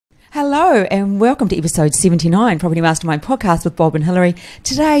Hello and welcome to episode 79, Property Mastermind podcast with Bob and Hilary.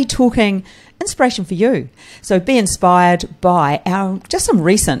 Today talking inspiration for you. So be inspired by just some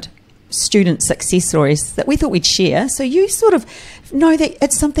recent student success stories that we thought we'd share, so you sort of know that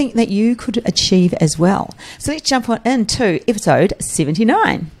it's something that you could achieve as well. So let's jump on into episode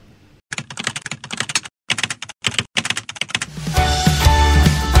 79.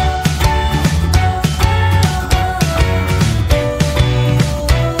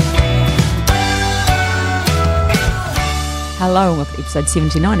 Hello and welcome to episode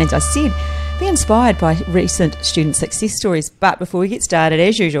 79. As I said, be inspired by recent student success stories. But before we get started,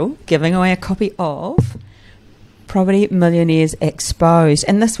 as usual, giving away a copy of Property Millionaires Exposed.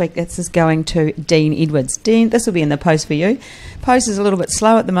 And this week, this is going to Dean Edwards. Dean, this will be in the post for you. Post is a little bit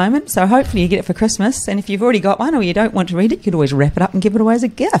slow at the moment, so hopefully you get it for Christmas. And if you've already got one or you don't want to read it, you could always wrap it up and give it away as a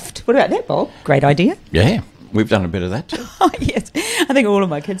gift. What about that, Bob? Great idea. Yeah, we've done a bit of that too. Oh, yes. I think all of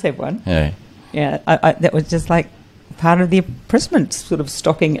my kids have one. Yeah. Yeah, that was just like part of the Christmas sort of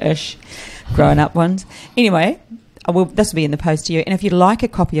stocking-ish grown-up ones. Anyway, this will be in the post to you. And if you'd like a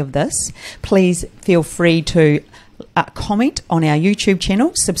copy of this, please feel free to comment on our YouTube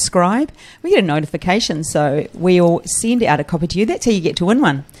channel, subscribe. We get a notification, so we'll send out a copy to you. That's how you get to win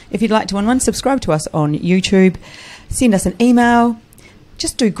one. If you'd like to win one, subscribe to us on YouTube, send us an email.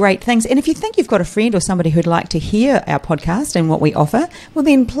 Just do great things. And if you think you've got a friend or somebody who'd like to hear our podcast and what we offer, well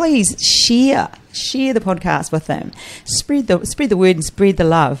then please share the podcast with them. Spread the word and spread the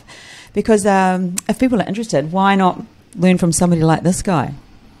love. Because if people are interested, why not learn from somebody like this guy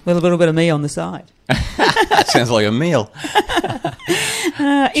with a little bit of me on the side? That sounds like a meal.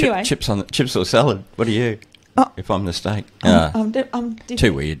 Anyway, chips or salad. What are you? If I'm the steak, I'm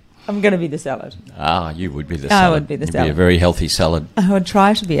too weird. I'm going to be the salad. You would be the salad. I would be the salad. You'd be a very healthy salad. I would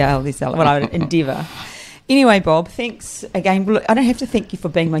try to be a healthy salad. Well, I would endeavour. Anyway, Bob, thanks again. Look, I don't have to thank you for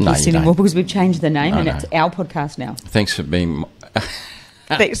being my guest anymore because we've changed the name it's our podcast now. Thanks for being...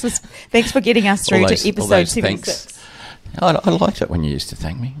 thanks for getting us through to episode 76. I liked it when you used to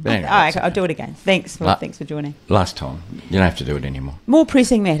thank me. But anyway, okay, I'll do it again. Thanks for joining. Last time. You don't have to do it anymore. More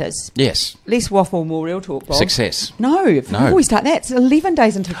pressing matters. Yes. Less waffle, more real talk, Bob. Success. No. Before we start that, it's 11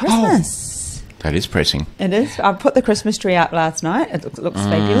 days into Christmas. That is pressing. It is. I put the Christmas tree up last night. It looks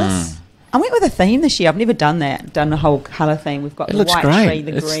fabulous. I went with a theme this year. I've never done that. Done the whole colour theme. We've got the white tree,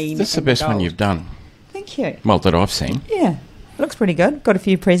 the green. That's the best one you've done. Thank you. Well, that I've seen. Yeah. It looks pretty good. Got a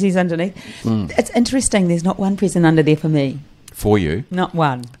few prezzies underneath. It's interesting. There's not one present under there for me. For you? Not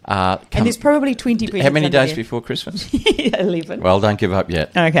one. And there's probably 20 presents. How many days before Christmas? 11. Well, don't give up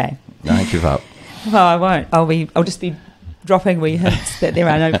yet. Okay. Don't give up. Well, I won't. I'll just be dropping wee hints that there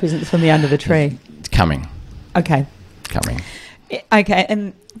are no presents for me under the tree. It's coming. Okay. Coming. Okay,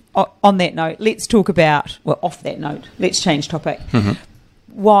 and on that note, let's talk about, off that note, let's change topic. Mm-hmm.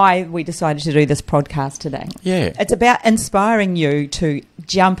 Why we decided to do this podcast today. Yeah. It's about inspiring you to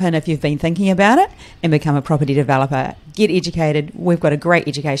jump in if you've been thinking about it and become a property developer. Get educated. We've got a great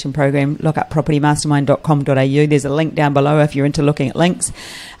education program. Look up propertymastermind.com.au. There's a link down below if you're into looking at links.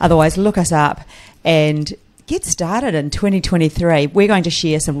 Otherwise, look us up and get started in 2023. We're going to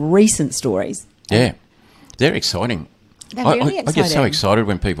share some recent stories. Yeah. They're exciting. They're really exciting. I get so excited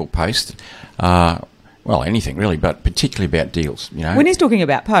when people post anything really, but particularly about deals, you know. When he's talking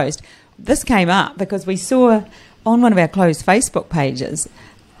about post, this came up because we saw on one of our closed Facebook pages,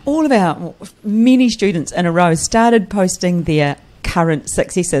 all of our many students in a row started posting their current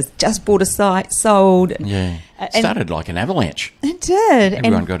successes. Just bought a site, sold. Yeah, it started like an avalanche. It did.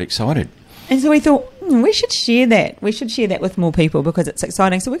 Everyone got excited. And so we thought, we should share that. We should share that with more people because it's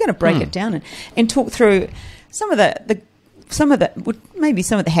exciting. So we're going to break it down and talk through some of the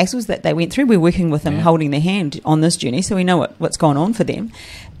hassles that they went through. We're working with them, holding their hand on this journey, so we know what's gone on for them.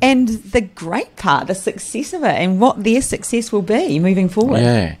 And the great part, the success of it, and what their success will be moving forward.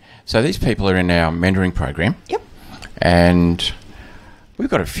 Yeah. So these people are in our mentoring program. Yep. And we've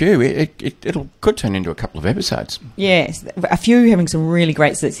got a few. It could turn into a couple of episodes. Yes. A few having some really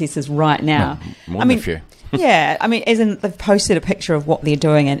great successes right now. No, more than a few. Yeah. I mean, as in they've posted a picture of what they're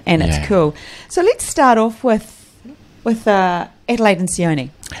doing, and it's cool. So let's start off with Adelaide and Sione.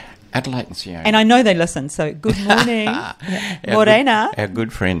 Adelaide and Sione. And I know they listen, so good morning. Morena. Our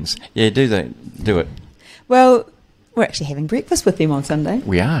good friends. Yeah, do it. Well, we're actually having breakfast with them on Sunday.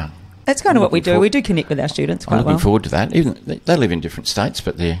 We are. That's kind of what we do. We do connect with our students quite well. I'm looking forward to that. Even they live in different states,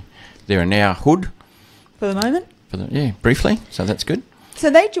 but they're in our hood. For the moment? Briefly. So that's good. So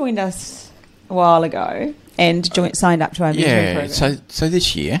they joined us a while ago and signed up to our mentoring program. So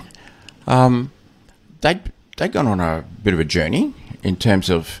this year, they'd gone on a bit of a journey in terms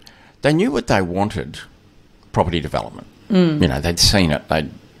of they knew what they wanted, property development. You know, they'd seen it.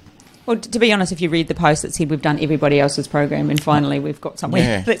 Well, to be honest, if you read the post that said we've done everybody else's program and finally we've got somewhere,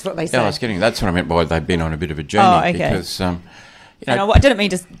 Yeah. that's what they say. Yeah, that's what I meant by they've been on a bit of a journey. Oh, okay. Because, you You know, know, I didn't mean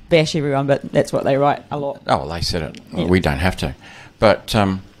to bash everyone, but that's what they write a lot. oh, well, they said it. Well, Yeah. we don't have to. But,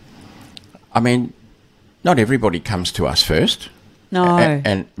 I mean, not everybody comes to us first.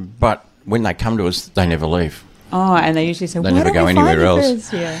 No. But when they come to us, they never leave. Oh, and they usually say, They why never don't go we anywhere find you else.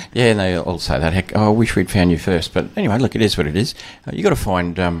 first? Yeah. Yeah, and they all say that. Heck, I wish we'd found you first. But anyway, look, it is what it is. You got to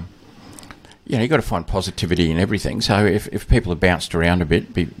find, you got to find positivity in everything. So if people have bounced around a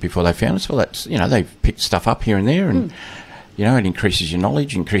bit before they found us, well, that's, they've picked stuff up here and there, and it increases your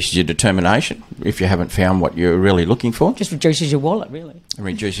knowledge, increases your determination. If you haven't found what you're really looking for, Just reduces your wallet, really. it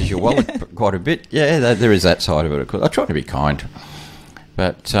reduces your wallet quite a bit. Yeah, there is that side of it. Of course, I try to be kind,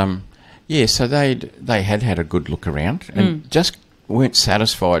 but. Yeah, so they had a good look around and just weren't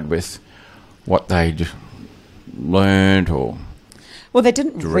satisfied with what they'd learned or... Well, they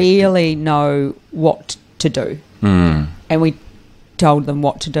didn't really know what to do. And we told them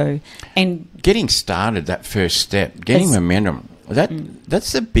what to do. And Getting started, that first step, getting momentum,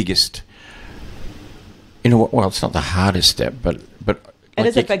 that's the biggest... well, it's not the hardest step, but it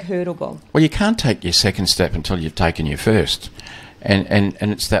is a big hurdle, Bob. Well, you can't take your second step until you've taken your first. And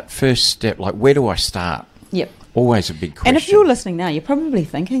it's that first step, like, where do I start? Yep. Always a big question. And if you're listening now, you're probably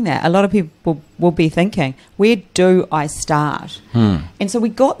thinking that. A lot of people will be thinking, where do I start? And so we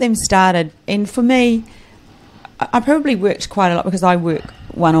got them started. And for me, I probably worked quite a lot because I work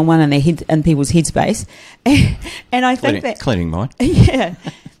one-on-one in people's headspace. And I think including mine. Yeah,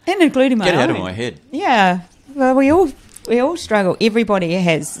 and including my Get own. out of my head. Yeah. Well, we all struggle. Everybody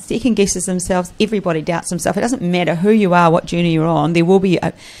has second guesses themselves. Everybody doubts themselves. It doesn't matter who you are, what journey you're on. There will be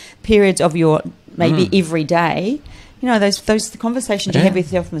periods of your maybe every day. Those conversations you have with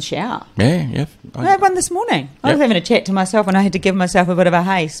yourself in the shower. Yeah. I had one this morning. I was having a chat to myself, and I had to give myself a bit of a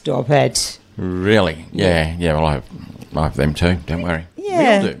hey, stop it. Really? Yeah. Well, I have them too. Don't worry.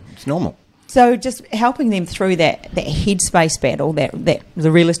 Yeah. We all do. It's normal. So just helping them through that headspace battle, that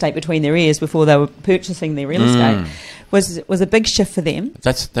the real estate between their ears before they were purchasing their real estate, was a big shift for them.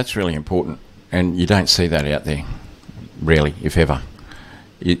 That's really important, and you don't see that out there, rarely, if ever.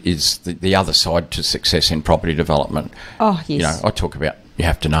 It is the other side to success in property development. Oh, yes. I talk about you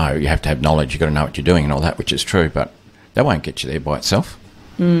have to know, you have to have knowledge, you've got to know what you're doing and all that, which is true, but that won't get you there by itself.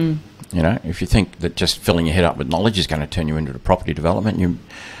 If you think that just filling your head up with knowledge is going to turn you into a property development, you're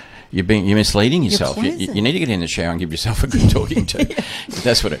misleading yourself. You need to get in the shower and give yourself a good talking to.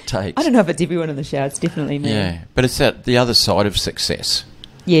 That's what it takes. I don't know if it's everyone in the shower. It's definitely me. Yeah, but it's the other side of success.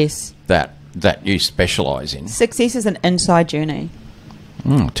 Yes. That you specialise in. Success is an inside journey.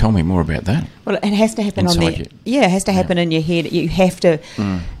 Tell me more about that. Well, it has to happen Inside it has to happen in your head. You have to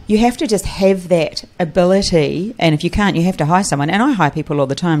just have that ability, and if you can't, you have to hire someone. And I hire people all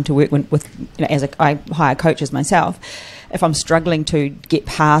the time to work with I hire coaches myself. If I'm struggling to get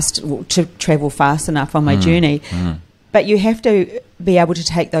past, to travel fast enough on my journey, but you have to be able to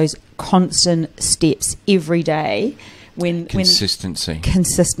take those constant steps every day.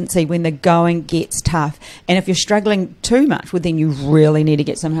 Consistency when the going gets tough, and if you're struggling too much, well, then you really need to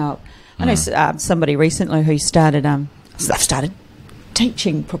get some help. I know somebody recently who started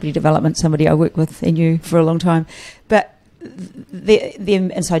teaching property development. Somebody I worked with and knew for a long time, but the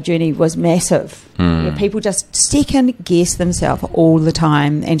inside journey was massive. People just second guess themselves all the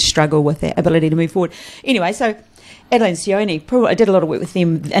time and struggle with their ability to move forward. Anyway, so Adelaide and Sione, I did a lot of work with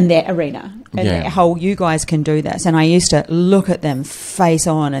them in that arena, and that whole, you guys can do this. And I used to look at them face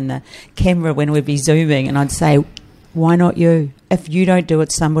on in the camera when we'd be Zooming, and I'd say, why not you? If you don't do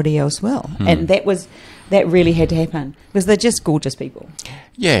it, somebody else will. And that really had to happen, because they're just gorgeous people.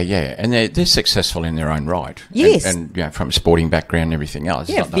 Yeah, and they're successful in their own right. Yes. And from a sporting background and everything else.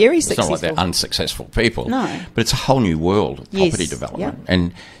 Yeah, very It's successful. not like they're unsuccessful people. No. But it's a whole new world of property development. Yep.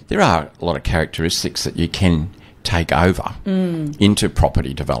 And there are a lot of characteristics that you can take over into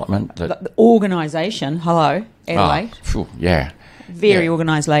property development. The organisation, hello, Adelaide. Very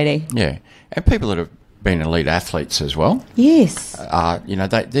organised lady. Yeah. And people that have been elite athletes as well. Yes.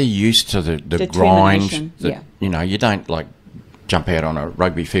 They're used to the grind. You don't like jump out on a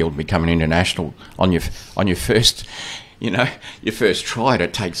rugby field and become an international on your first, your first try.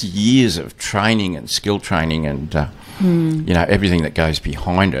 It takes years of training and skill training and everything that goes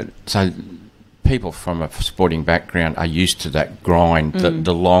behind it. So people from a sporting background are used to that grind,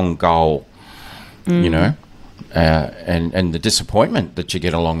 the long goal, and the disappointment that you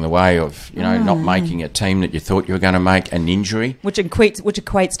get along the way of, not making a team that you thought you were going to make, an injury. Which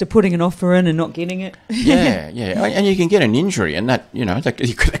equates to putting an offer in and not getting it. Yeah. And you can get an injury, and that,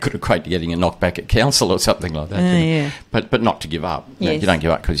 that could equate to getting a knockback at council or something like that. Yeah. But not to give up. Yes. You don't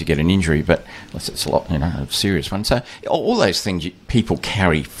give up because you get an injury, but it's a lot, a serious one. So all those things people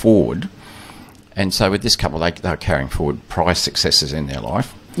carry forward. And so with this couple, they were carrying forward prior successes in their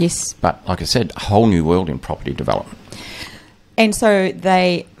life. Yes. But like I said, a whole new world in property development. And so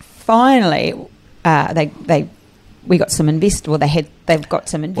they finally, we got some investors. Well, they've got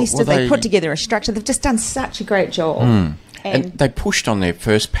some investors. They put together a structure. They've just done such a great job. And they pushed on their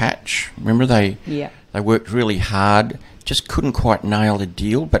first patch. Remember, they worked really hard, just couldn't quite nail the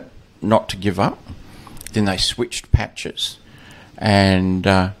deal, but not to give up. Then they switched patches, and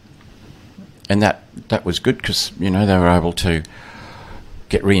that was good because they were able to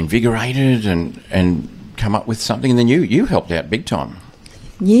get reinvigorated and come up with something. And then you helped out big time.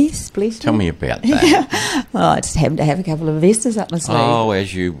 Yes, please. Tell me about that. Well, I just happened to have a couple of investors up my sleeve. Oh,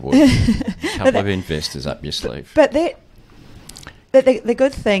 as you would. A couple of investors up your sleeve. But the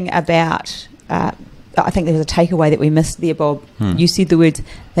good thing about, I think there was a takeaway that we missed there, Bob. You said the words,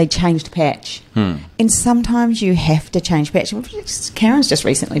 they changed patch. And sometimes you have to change patch. Karen's just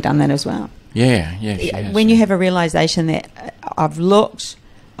recently done that as well. Yeah, she has. When you have a realisation that I've looked,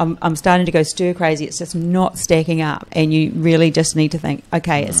 I'm starting to go stir crazy, it's just not stacking up, and you really just need to think,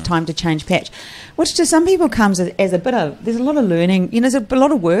 okay, it's time to change patch, which to some people comes as a bit of, there's a lot of learning, there's a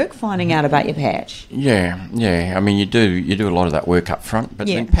lot of work finding out about your patch. Yeah. I mean, you do a lot of that work up front, but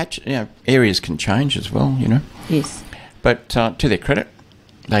then patch, areas can change as well, Yes. But to their credit,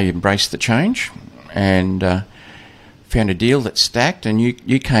 they embraced the change and found a deal that stacked, and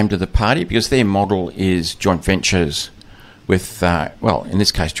you came to the party because their model is joint ventures with, in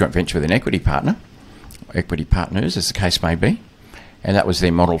this case, joint venture with an equity partner, equity partners, as the case may be. And that was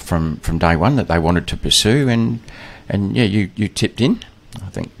their model from day one that they wanted to pursue. And you tipped in, I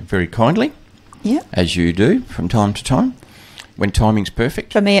think, very kindly, as you do from time to time, when timing's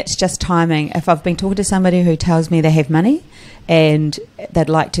perfect. For me, it's just timing. If I've been talking to somebody who tells me they have money and they'd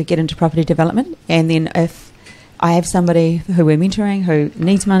like to get into property development, and then if I have somebody who we're mentoring who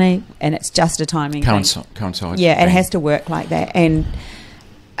needs money, and it's just a timing coincides. Yeah, it has to work like that. And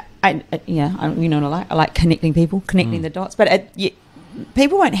I like connecting people, connecting the dots. But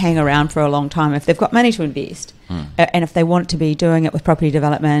people won't hang around for a long time if they've got money to invest, and if they want to be doing it with property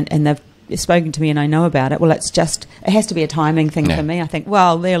development, and they've spoken to me and I know about it. Well, it has to be a timing thing for me. I think,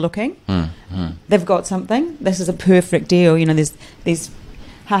 well, they're looking, they've got something. This is a perfect deal. There's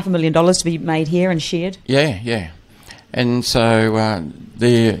 $500,000 to be made here and shared. Yeah. And so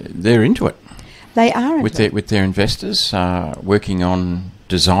they're into it. They are into it. With their investors, working on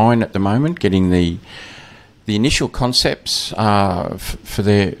design at the moment, getting the initial concepts for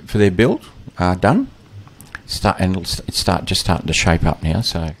their build done. It's starting to shape up now.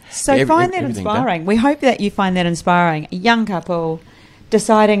 So find that inspiring. We hope that you find that inspiring. A young couple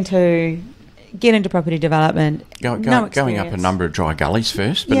deciding to get into property development. Going up a number of dry gullies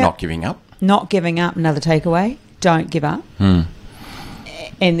first, but not giving up. Not giving up. Another takeaway. Don't give up. And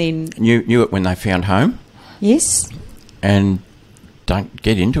then knew it when they found home. Yes. And don't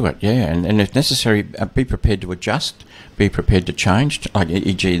get into it. Yeah. And if necessary, be prepared to adjust. Be prepared to change. Like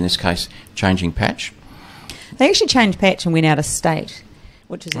e.g. in this case, changing patch. They actually changed patch and went out of state,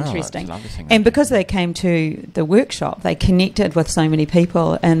 which is interesting. That's another thing. And because they came to the workshop, they connected with so many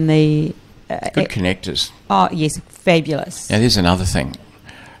people in the... Good connectors. Oh, yes, fabulous. Now, there's another thing.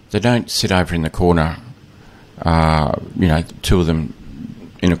 They don't sit over in the corner, two of them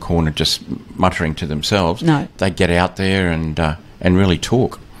in a corner just muttering to themselves. No. They get out there and really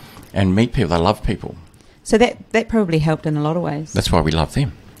talk and meet people. They love people. So that probably helped in a lot of ways. That's why we love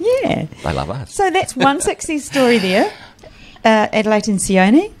them. Yeah. They love us. So that's one success story there at Leighton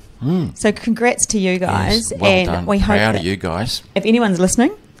Sione. So congrats to you guys. Yes, well and done. We hope Proud of you guys. If anyone's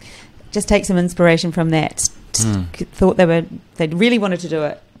listening, just take some inspiration from that. Thought they really wanted to do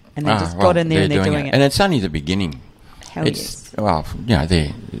it, and they just got in there and they're doing it. And it's only the beginning. Hell yes. Well,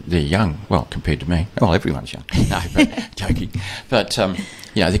 they're young. Well, compared to me. Well, everyone's young. No, but joking. But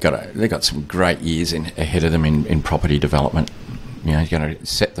they've got some great years ahead of them in property development. Going to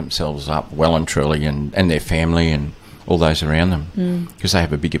set themselves up well and truly, and their family and all those around them, because they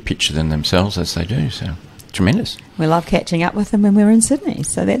have a bigger picture than themselves as they do. So tremendous. We love catching up with them when we're in Sydney,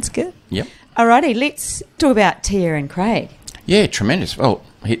 so that's good. Yep. Alrighty, let's talk about Tia and Craig. Yeah, tremendous. Well,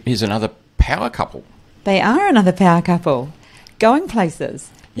 here's another power couple. They are another power couple, going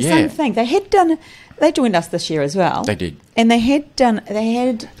places. The same thing. They joined us this year as well. They did. And they'd done a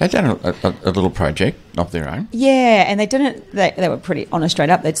little project of their own. Yeah, and they didn't. They were pretty honest, straight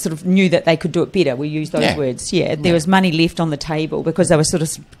up. They sort of knew that they could do it better. We use those words. Yeah, there was money left on the table because they were sort of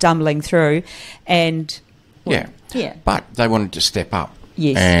stumbling through, and But they wanted to step up.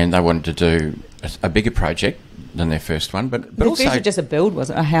 Yes, and they wanted to do a bigger project than their first one. But also first was just a build,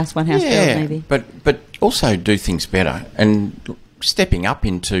 wasn't it? One house build, maybe. But also do things better and stepping up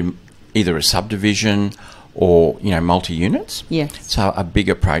into either a subdivision or multi-units. Yeah. So a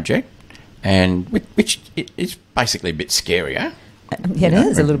bigger project, and which is basically a bit scarier. It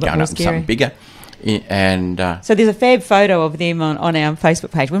is a little bit going more up scary. Something bigger, and so there's a fab photo of them on our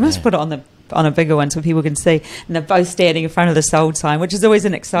Facebook page. We must put it on a bigger one so people can see. And they're both standing in front of the sold sign, which is always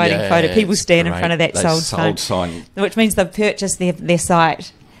an exciting photo. People stand in front of that sold sign, which means they've purchased their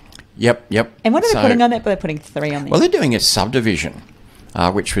site. Yep. And what are they putting on that? They're putting 3 on there. Well, they're doing a subdivision.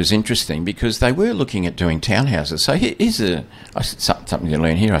 Which was interesting because they were looking at doing townhouses. So here's something to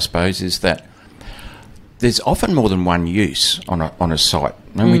learn here, I suppose, is that there's often more than one use on a site.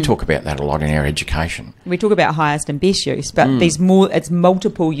 And we talk about that a lot in our education. We talk about highest and best use, but it's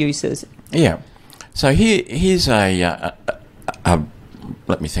multiple uses. Yeah. So here's let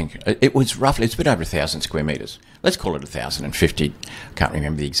me think. It's a bit over 1,000 square metres. Let's call it 1,050. Can't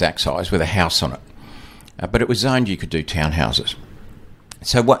remember the exact size, with a house on it. But it was zoned you could do townhouses.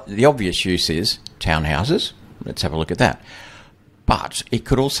 So what the obvious use is townhouses. Let's have a look at that. But it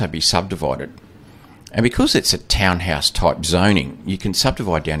could also be subdivided. And because it's a townhouse type zoning, you can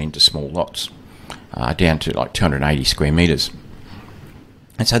subdivide down into small lots, down to like 280 square metres.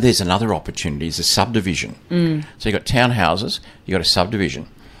 And so there's another opportunity, is a subdivision. So you've got townhouses, you've got a subdivision.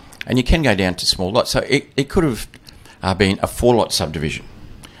 And you can go down to small lots. So it could have been a 4-lot subdivision.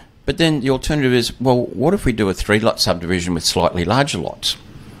 But then the alternative is, well, what if we do a 3-lot subdivision with slightly larger lots?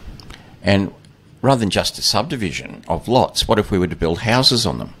 And rather than just a subdivision of lots, what if we were to build houses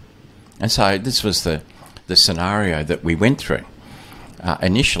on them? And so this was the scenario that we went through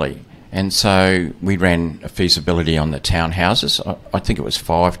initially. And so we ran a feasibility on the townhouses. I think it was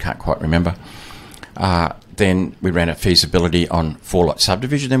 5, can't quite remember. Then we ran a feasibility on 4-lot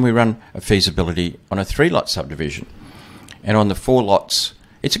subdivision. Then we ran a feasibility on a 3-lot subdivision. And on the 4 lots...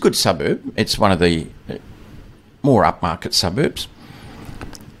 It's a good suburb. It's one of the more upmarket suburbs.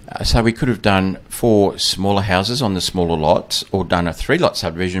 So we could have done 4 smaller houses on the smaller lots, or done a 3-lot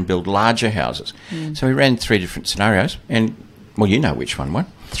subdivision, build larger houses. So we ran 3 different scenarios, and, well, you know which one won.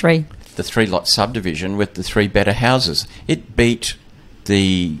 3. The 3-lot subdivision with the 3 better houses. It beat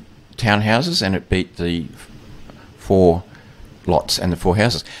the townhouses, and it beat the 4 lots and the 4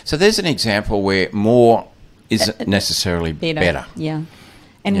 houses. So there's an example where more isn't necessarily better. Yeah.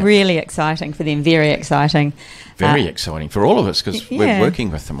 And really exciting for them, very exciting. Very exciting for all of us because we're working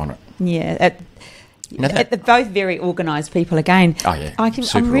with them on it. Yeah. They're both very organised people again. Oh, yeah.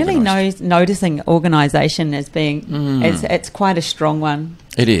 I'm really noticing organisation as being, it's quite a strong one.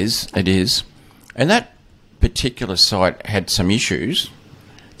 It is. And that particular site had some issues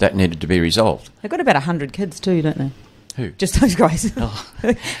that needed to be resolved. They've got about 100 kids too, don't they? Who? Just those guys.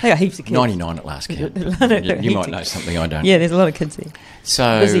 They got heaps of kids. 99 at last count. You might know something I don't. Yeah, there's a lot of kids there.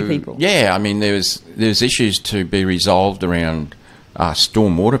 So busy people. Yeah, I mean there's issues to be resolved around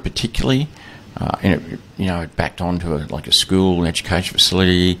stormwater, particularly. It backed onto a school and education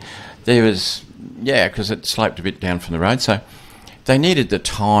facility. There was because it sloped a bit down from the road. So they needed the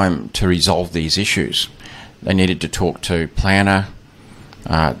time to resolve these issues. They needed to talk to planner,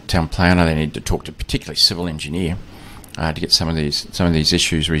 town planner. They needed to talk to particularly civil engineer. To get some of these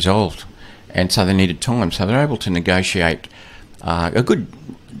issues resolved, and so they needed time. So they're able to negotiate a good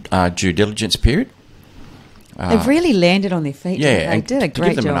due diligence period. They've really landed on their feet. Yeah, they did a great job. To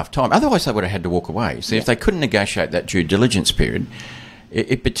give them enough time. Otherwise, they would have had to walk away. So if they couldn't negotiate that due diligence period,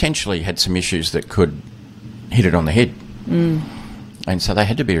 it potentially had some issues that could hit it on the head. And so they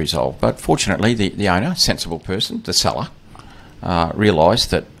had to be resolved. But fortunately, the owner, sensible person, the seller, realised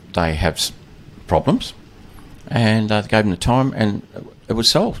that they have problems. And they gave them the time, and it was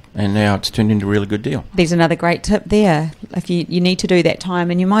solved. And now it's turned into a really good deal. There's another great tip there. If you need to do that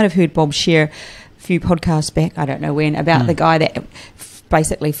time, and you might have heard Bob share a few podcasts back, I don't know when, about the guy that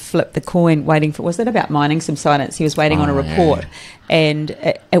basically flipped the coin waiting for, was it about mining some silence? He was waiting on a report, and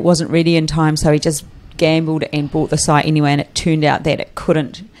it wasn't ready in time, so he just gambled and bought the site anyway, and it turned out that it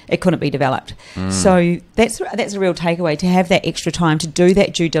couldn't be developed. So that's a real takeaway, to have that extra time to do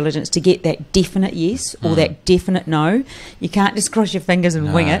that due diligence, to get that definite yes or that definite no. You can't just cross your fingers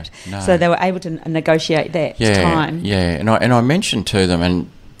and wing it. No. So they were able to negotiate that time. Yeah, and I mentioned to them,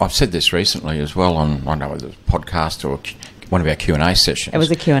 and I've said this recently as well on, I don't know whether it was a podcast or one of our Q&A sessions. It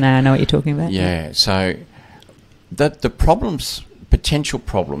was a Q&A, I know what you're talking about. Yeah, so the problems, potential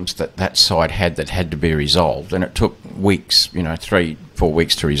problems that site had that had to be resolved, and it took weeks, 3-4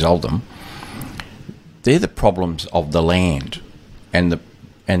 weeks to resolve them, they're the problems of the land, and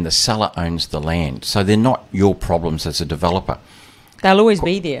the seller owns the land. So they're not your problems as a developer. They'll always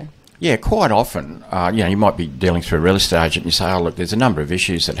be there. Yeah, quite often, you might be dealing through a real estate agent and you say, oh, look, there's a number of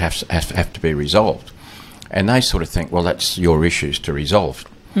issues that have to be resolved. And they sort of think, well, that's your issues to resolve.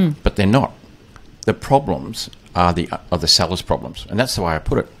 But they're not. The problems are the seller's problems. And that's the way I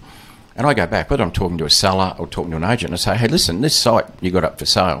put it. And I go back, whether I'm talking to a seller or talking to an agent, and I say, hey, listen, this site you got up for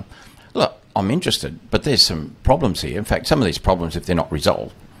sale, look, I'm interested, but there's some problems here. In fact, some of these problems, if they're not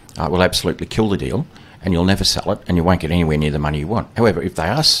resolved, will absolutely kill the deal, and you'll never sell it, and you won't get anywhere near the money you want. However, if they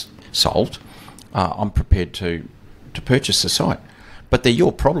are solved, I'm prepared to purchase the site. But they're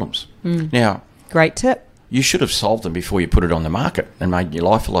your problems. Now, great tip. You should have solved them before you put it on the market and made your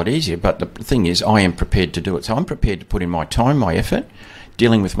life a lot easier. But the thing is, I am prepared to do it. So I'm prepared to put in my time, my effort,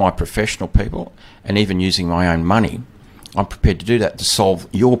 dealing with my professional people, and even using my own money. I'm prepared to do that to solve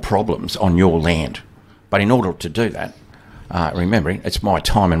your problems on your land. But in order to do that, remembering it's my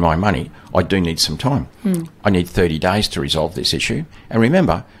time and my money, I do need some time. I need 30 days to resolve this issue. And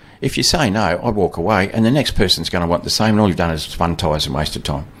remember, if you say no, I walk away, and the next person's going to want the same, and all you've done is spun tyres and wasted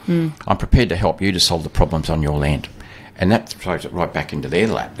time. I'm prepared to help you to solve the problems on your land. And that throws it right back into their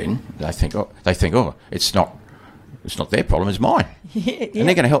lap then. They think, it's not their problem, it's mine. And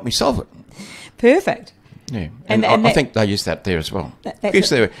they're going to help me solve it. Perfect. Yeah, and I think they use that there as well. Because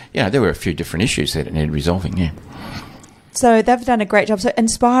there were a few different issues there that needed resolving, yeah. So they've done a great job. So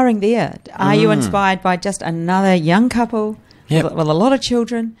inspiring there. Are you inspired by just another young couple with a lot of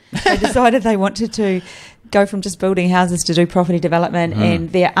children? They decided they wanted to go from just building houses to do property development,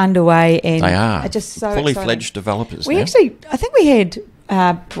 and they're underway. And they are just so fully exciting. fledged developers. I think we had.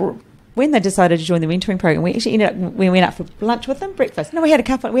 When they decided to join the mentoring program, we went out for lunch with them, breakfast. No, we had a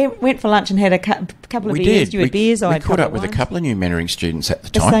couple. We went for lunch and had a couple of beers. You had beers. We caught up with a couple of new mentoring students at the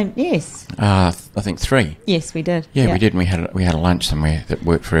time. Yes. I think 3. Yes, we did. Yeah, we did. And we had a lunch somewhere that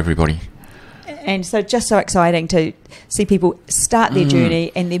worked for everybody. And so, just so exciting to see people start their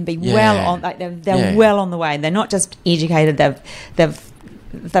journey and then be well on. They're well on the way. They're not just educated.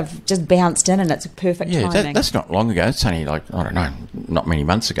 They've just bounced in, and it's a perfect timing. That's not long ago. It's only not many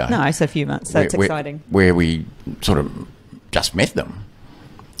months ago. No, it's a few months. So it's exciting. Where we sort of just met them,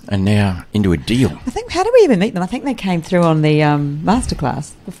 and now into a deal. I think, how did we even meet them? I think they came through on the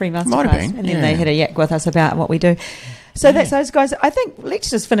masterclass, the free masterclass. Might have been, and then they had a yak with us about what we do. So that's those guys. I think let's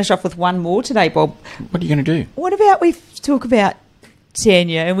just finish off with one more today, Bob. What are you going to do? What about we talk about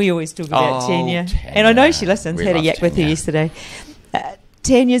Tanya? And we always talk about Tanya. And I know she listens. Had a yak with her yesterday.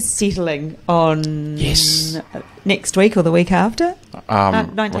 Tanya's settling on next week or the week after.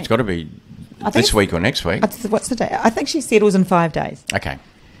 It's got to be this week or next week. What's the day? I think she settles in 5 days. Okay.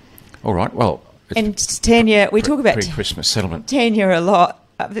 All right. Well, and Tanya, we talk about pre-Christmas settlement. Tanya a lot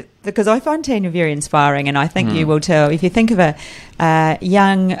because I find Tanya very inspiring, and I think you will too. If you think of a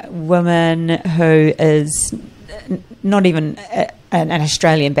young woman who is not even an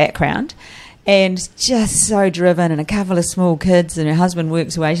Australian background, and just so driven, and a couple of small kids, and her husband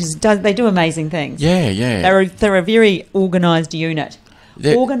works away. They do amazing things. Yeah. They're a very organised unit.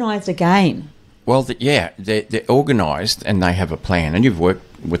 Organised again. Well, they're organised, and they have a plan, and you've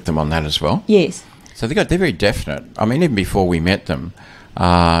worked with them on that as well. Yes. So they're very definite. I mean, even before we met them,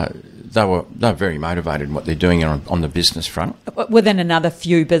 they were very motivated in what they're doing on the business front. Within another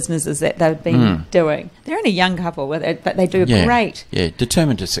few businesses that they've been doing. They're only a young couple, but they do great. Yeah,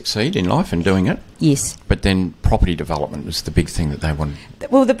 determined to succeed in life and doing it. Yes. But then property development was the big thing that they wanted.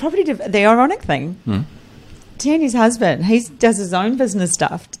 Well, the ironic thing, Tanya's husband, he does his own business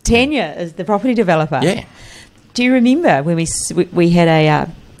stuff. Tanya is the property developer. Yeah. Do you remember when we had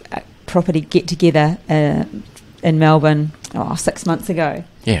a property get-together in Melbourne 6 months ago?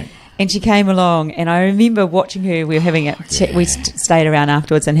 Yeah. And she came along, and I remember watching her. We were having a chat. We stayed around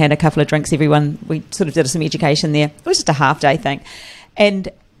afterwards and had a couple of drinks. Everyone, we sort of did some education there. It was just a half-day thing. And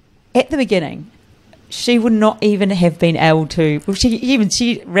at the beginning, she would not even have been able to. Well,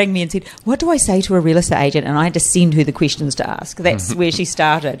 she rang me and said, "What do I say to a real estate agent?" And I had to send her the questions to ask. That's where she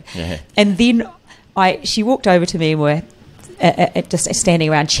started. Yeah. And then she walked over to me, and we're just standing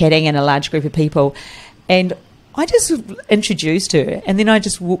around chatting in a large group of people, and I just introduced her, and then I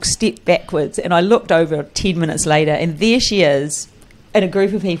just stepped backwards, and I looked over 10 minutes later, and there she is in a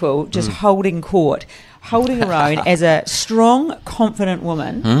group of people just holding court, holding her own as a strong, confident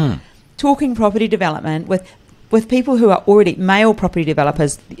woman, talking property development with with people who are already male property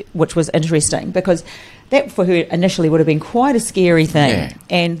developers, which was interesting because that for her initially would have been quite a scary thing. Yeah.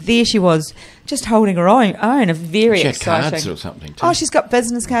 And there she was, just holding her own, a very She had exciting. cards or something too. Oh, she's got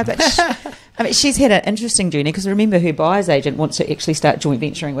business cards. But she's had an interesting journey because remember her buyer's agent wants to actually start joint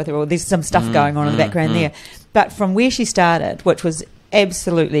venturing with her. Or there's some stuff going on in the background there. But from where she started, which was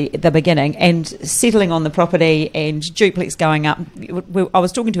absolutely the beginning, and settling on the property and duplex going up. I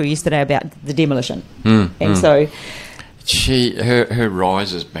was talking to her yesterday about the demolition, and so her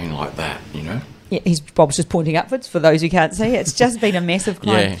rise has been like that, you know. yeah, Bob's just pointing upwards for those who can't see. It's just been a massive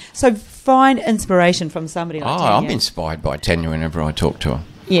climb. Yeah. So find inspiration from somebody like Tanya. I'm inspired by Tanya whenever I talk to her.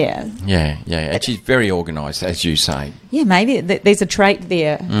 Yeah, Yeah, and she's very organised, as you say. yeah. Maybe there's a trait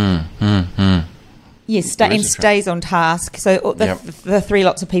there. Yes, There is and a trait. stays on task. So the, Yep. the three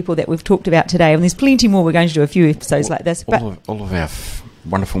lots of people that we've talked about today, and there's plenty more. We're going to do a few episodes like this, but All of our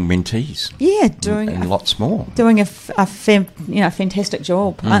wonderful mentees. yeah, doing And lots more. a fantastic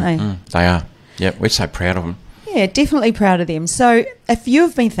job, aren't they? They are. Yeah, we're so proud of them. Yeah, definitely proud of them. So if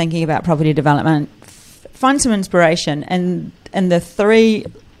you've been thinking about property development, find some inspiration and those three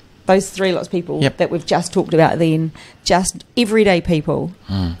lots of people Yep. that we've just talked about then, just everyday people,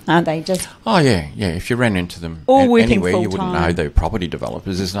 aren't they? Just Oh, yeah. If you ran into them All working anywhere, you wouldn't full-time. know they're property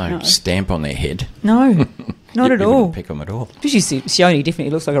developers. There's no stamp on their head. no, not You at wouldn't all. pick them at all. Because you see, Shione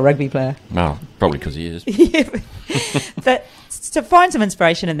definitely looks like a rugby player. Well, probably because he is. Yeah, but so find some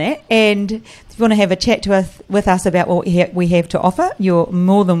inspiration in that, and if you want to have a chat with us about what we have to offer, you're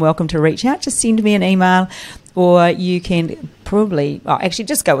more than welcome to reach out. Just send me an email, or you can actually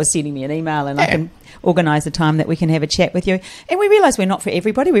just go with sending me an email, and I can organise a time that we can have a chat with you. And we realise we're not for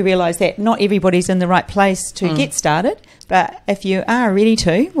everybody. We realise that not everybody's in the right place to get started, but if you are ready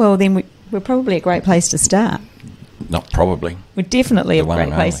to, well, then we're probably a great place to start. Not probably. We're definitely a The one great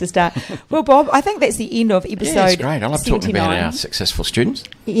and place only. to start. Well, Bob, I think that's the end of episode Yeah, it's great. I love talking about 79. our successful students.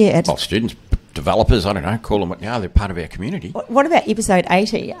 Yeah. Well, students, developers, I don't know, call them what they are. They're part of our community. What about episode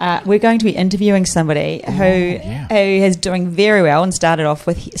 80? We're going to be interviewing somebody who is doing very well and started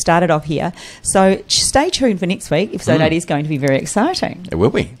off here. So stay tuned for next week. Episode 80 is going to be very exciting. It will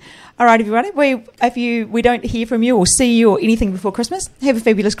be. All right, everybody. If we don't hear from you or see you or anything before Christmas, have a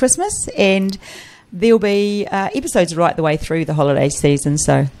fabulous Christmas, and there'll be episodes right the way through the holiday season.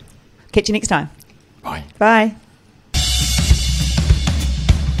 So catch you next time. Bye. Bye.